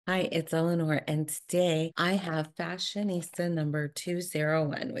Hi, it's Eleanor, and today I have fashionista number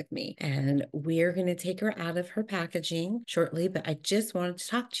 201 with me, and we're going to take her out of her packaging shortly. But I just wanted to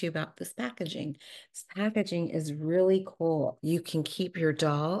talk to you about this packaging. This packaging is really cool. You can keep your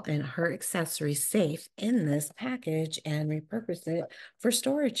doll and her accessories safe in this package and repurpose it for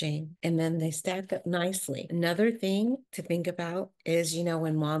storaging, and then they stack up nicely. Another thing to think about is,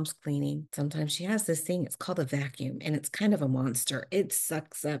 when mom's cleaning, sometimes she has this thing, it's called a vacuum, and it's kind of a monster. It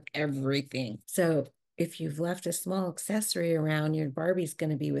sucks up everything. So if you've left a small accessory around, your Barbie's going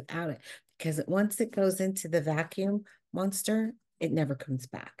to be without it because once it goes into the vacuum monster, it never comes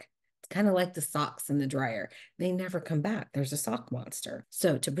back. It's kind of like the socks in the dryer. They never come back. There's a sock monster.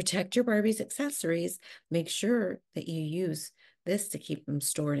 So to protect your Barbie's accessories, make sure that you use this to keep them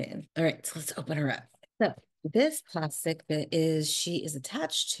stored in. All right, so let's open her up. So this plastic that she is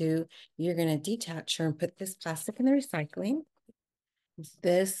attached to, you're going to detach her and put this plastic in the recycling.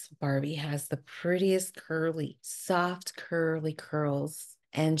 This Barbie has the prettiest curly, soft, curly curls,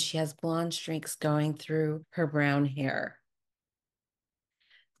 and she has blonde streaks going through her brown hair.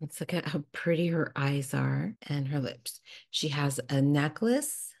 Let's look at how pretty her eyes are and her lips. She has a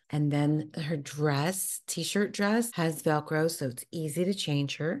necklace, and then her dress, t-shirt dress, has Velcro, so it's easy to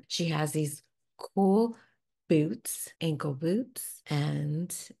change her. She has these cool boots, ankle boots,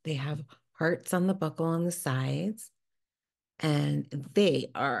 and they have hearts on the buckle on the sides. And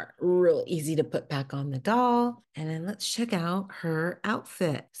they are real easy to put back on the doll. And then let's check out her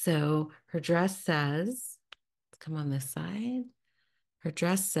outfit. So her dress says, let's come on this side. Her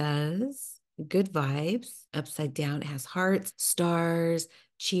dress says, good vibes. Upside down, it has hearts, stars,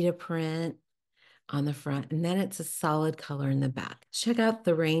 cheetah print on the front. And then it's a solid color in the back. Check out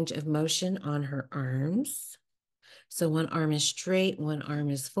the range of motion on her arms. So one arm is straight, one arm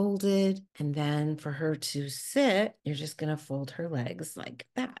is folded. And then for her to sit, you're just going to fold her legs like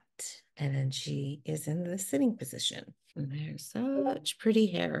that. And then she is in the sitting position. And there's such pretty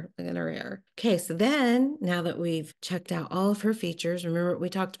hair. Look at her hair. Okay, so then now that we've checked out all of her features, remember what we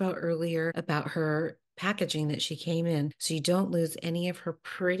talked about earlier about her packaging that she came in so you don't lose any of her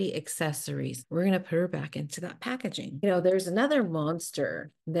pretty accessories. We're going to put her back into that packaging. There's another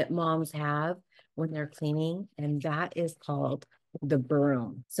monster that moms have when they're cleaning, and that is called the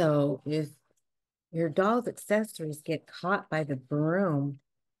broom. So if your doll's accessories get caught by the broom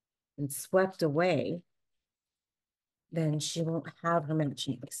and swept away, then she won't have her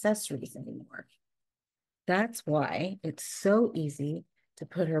matching accessories anymore. That's why it's so easy to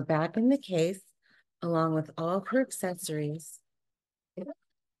put her back in the case along with all of her accessories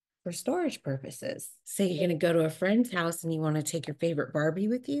for storage purposes. Say you're going to go to a friend's house and you want to take your favorite Barbie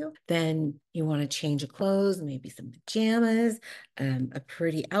with you, then you want to change of clothes, maybe some pajamas, a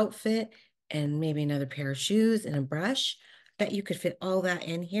pretty outfit, and maybe another pair of shoes and a brush. That you could fit all that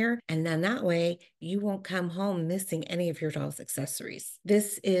in here. And then that way you won't come home missing any of your doll's accessories.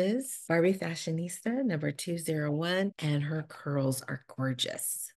 This is Barbie Fashionista number 201, and her curls are gorgeous.